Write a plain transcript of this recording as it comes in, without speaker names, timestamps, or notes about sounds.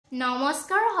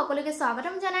নমস্কাৰ সকলোকে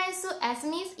স্বাগতম জনাইছো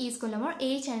এছমিছ স্কুল নামৰ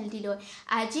এই চেনেলটিলৈ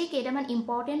আজি কেইটামান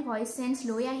ইম্পৰ্টেন্ট ভয়েস চেঞ্জ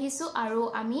লৈ আহিছো আৰু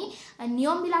আমি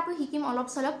নিয়ম বিলাকো শিকিম অলপ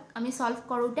চলপ আমি সলভ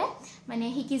কৰোতে মানে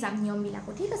শিকি যাম নিয়ম বিলাকো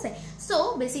ঠিক আছে সো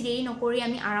বেছি দেৰি নকৰি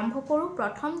আমি আৰম্ভ কৰো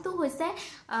প্ৰথমটো হৈছে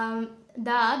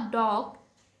the dog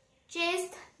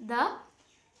chased the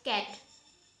cat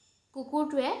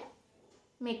কুকুৰটোৱে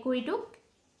মেকুৰীটোক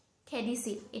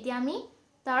খেদিছিল এতিয়া আমি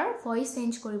তাৰ ভয়েস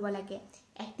চেঞ্জ কৰিব লাগে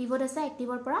एक्टिवत আছে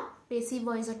एक्टिवर পৰা পেসিভ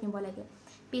ভয়েসত নিব লাগে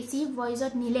পেসিভ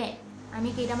ভয়েসত নিলে আমি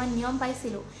কেইটামান নিয়ম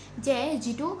পাইছিলো যে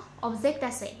যেটো অবজেক্ট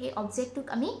আছে এই অবজেক্টক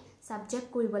আমি সাবজেক্ট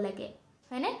কৰিব লাগে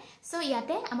হয়নে সো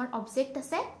ইয়াতে আমাৰ অবজেক্ট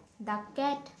আছে দা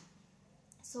ক্যাট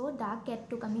সো দা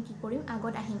ক্যাটটোক আমি কি কৰিম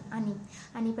আগত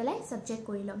আনি পেলাই সাবজেক্ট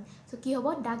কৰি লম সো কি হ'ব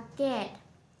দা ক্যাট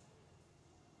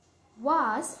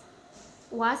was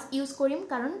ইউজ কৰিম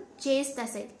কাৰণ chased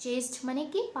আছে chased মানে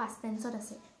কি past tenseত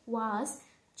আছে was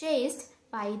chased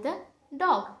by the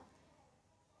dog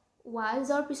was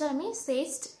or pisor ami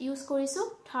chased use korisu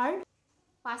third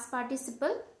past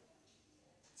participle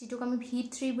jitu ami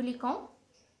v3 buli kom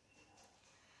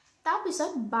ta pisor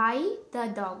by the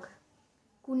dog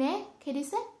kune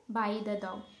khedise by the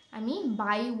dog ami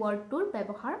by word tur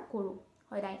byabohar koru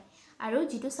hoy rai aru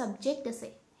jitu subject ase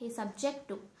he subject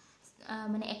tu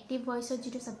mane active voice or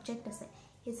jitu subject ase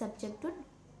he subject tu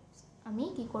ami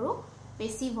ki koru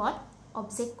passive word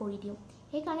object kori diu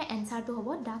हे कारण answer तो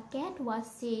होबो the cat was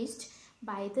chased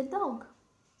by the dog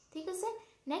ठीक আছে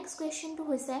next question तो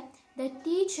होइसे the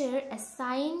teacher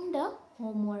assigned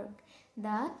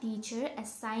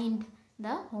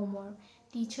the homework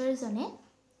teacher जने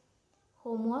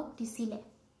homework दिसिले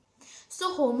so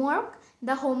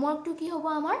the homework तो की होबो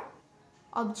आमार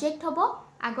object होबो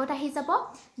আগত আহি যাব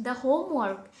the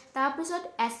homework তাৰ পিছত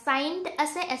assigned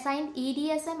আছে assigned ed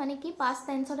আছে মানে কি past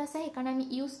tense আছে হেকাৰণে আমি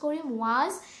ইউজ কৰিম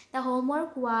was the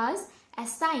homework was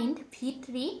assigned v3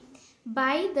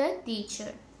 by the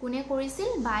teacher কোনে কৰিছিল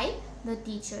by the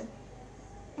teacher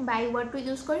by word to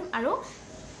use কৰিম আৰু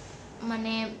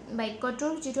মানে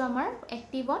বাক্যটোৰ যেটো আমাৰ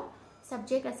এক্টিভত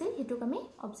subject আছিল হেতুক আমি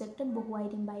অবজেক্টত বহুৱাই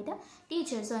দিম by the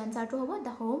teacher so answer to hobo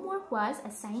the homework was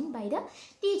assigned by the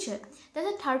teacher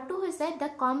the third to hoise the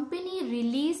company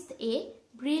released a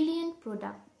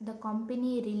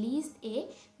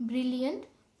brilliant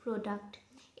product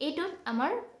etot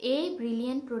amar a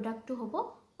brilliant product to hobo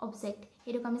object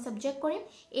hetuk ami subject korim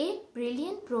a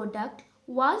brilliant product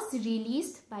was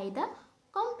released by the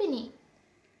company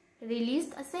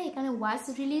released ase ekane was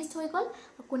released hoy gol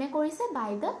kune korise by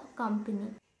the company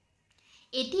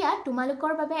etia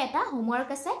tumalukor babe eta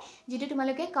homework ase jitu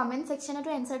tumaluke comment section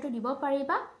to answer to dibo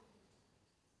pariba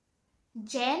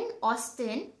Jane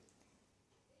Austen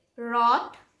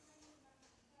wrote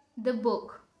the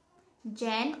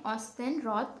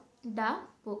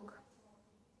book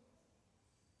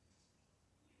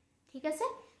ঠিক আছে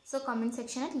so comment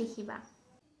section at likhiba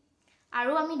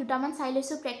আৰু আমি দুটামান চাই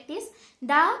লৈছো practice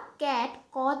the cat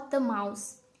caught the mouse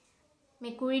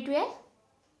মেকুৰীটোৱে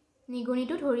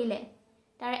নিগনিটো ধৰিলে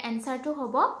তাৰ আনসাৰটো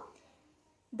হ'ব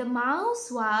the mouse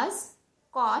was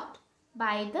caught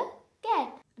by the cat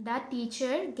the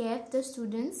teacher gave the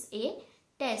students a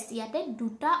test ইয়াতে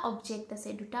দুটা অবজেক্ট আছে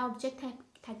দুটা অবজেক্ট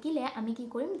থাকিলে আমি কি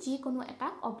কৰিম যি কোনো এটা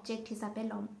অবজেক্ট হিচাপে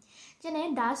লম যেনে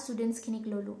the students খিনিক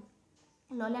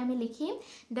ললে আমি লিখিম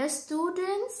the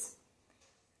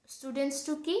students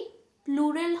to ki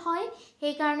plural hoy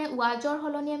he karone wajor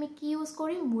holoni ami ki use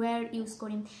korim were use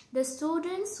korim the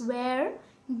students were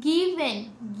given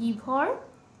give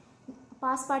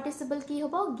past participle ki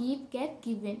hobo give get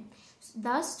given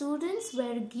the students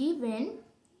were given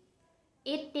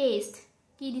a test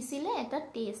ki disile eta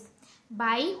test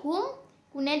by whom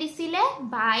kune disile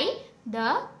by the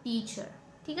teacher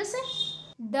ঠিক আছে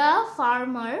the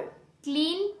farmer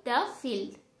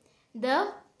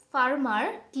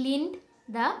cleaned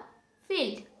the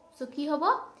field so ki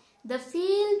hobo the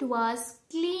field was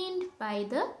cleaned by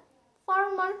the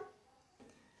farmer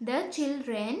the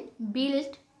children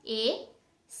built a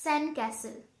sand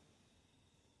castle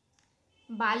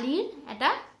balir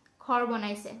eta ghor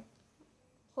banaise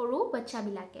horu bachcha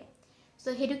bilake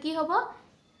so hetu ki hobo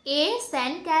a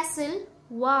sand castle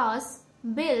was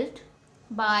built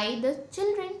by the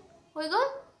children hoy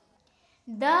gol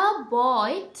the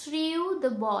boy threw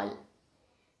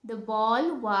the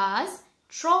ball was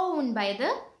thrown by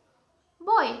the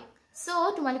boy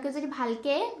so tumalike jodi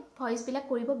bhalke voice bila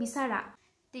koribo bisara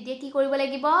তেতিয়া কি কৰিব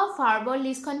লাগিব ভাৰ্বৰ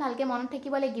লিষ্টখন ভালকে মনত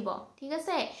থাকিব লাগিব ঠিক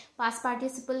আছে past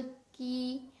participle কি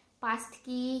past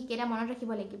কি কেটা মনত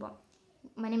ৰাখিব লাগিব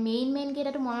মানে মেইন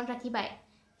কেটাটো মনত ৰাখিবাই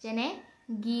যেনে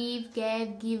give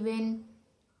gave given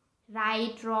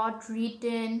write wrote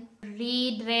written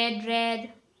read read read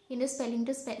কিন্তু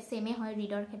স্পেলিংটো সেমে হয়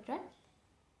ৰিডৰ ক্ষেত্ৰত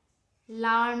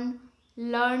লাৰ্ন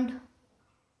লাৰ্নড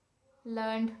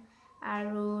লাৰ্নড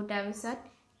আৰু তাৰপিছত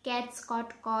কেটছ কট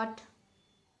কট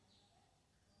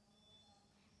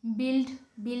বিল্ড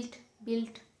বিল্ড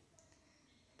বিল্ড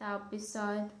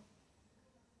তাৰপিছত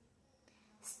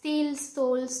steal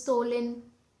stole stolen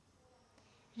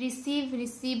receive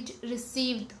received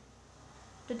received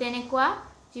তো তেনেকুৱা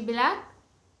যিবিলাক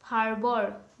ভাৰ্বৰ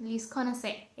লিষ্টখন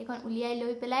আছে এখন উলিয়াই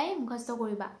লৈ পেলাই মুখস্থ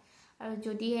কৰিবা আৰু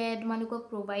যদিহে তোমালোকক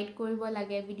প্ৰভাইড কৰিব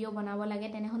লাগে ভিডিঅ' বনাব লাগে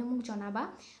তেনেহ'লে মোক জনাবা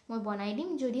মই বনাই দিম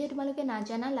যদিহে তোমালোকে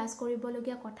নাজানা লাজ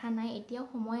কৰিবলগীয়া কথা নাই এতিয়াও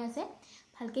সময় আছে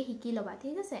ভালকে শিকি ল'বা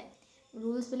ঠিক আছে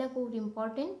ৰুলছ বিলাক বহুত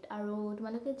ইম্পৰ্টেণ্ট আৰু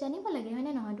তোমালোকে জানিব লাগে হয়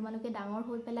নে নহয় তোমালোকে ডাঙৰ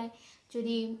হৈ পেলাই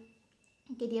যদি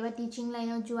কেতিয়াবা টিচিং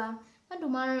লাইনত যোৱা বা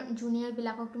তোমাৰ জুনিয়ৰ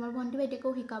বিলাকক তোমাৰ ভণ্টি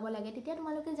ভাইটিকো শিকাব লাগে তেতিয়া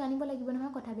তোমালোকে জানিব লাগিব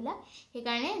নহয় কথাবিলাক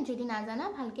সেইকাৰণে যদি নাজানা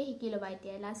ভালকে শিকি ল'বা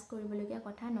এতিয়া লাজ কৰিবলগীয়া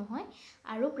কথা নহয়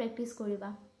আৰু প্ৰেক্টিছ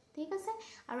কৰিবা ঠিক আছে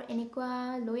আৰু এনেকুৱা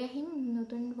লৈ আহিম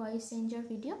নতুন ভইচ চেঞ্জৰ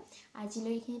ভিডিঅ'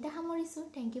 আজিলৈ এইখিনিতে সামৰিছোঁ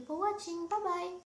থ্যাংক ইউ ফৰ ৱাচিং বাই বাই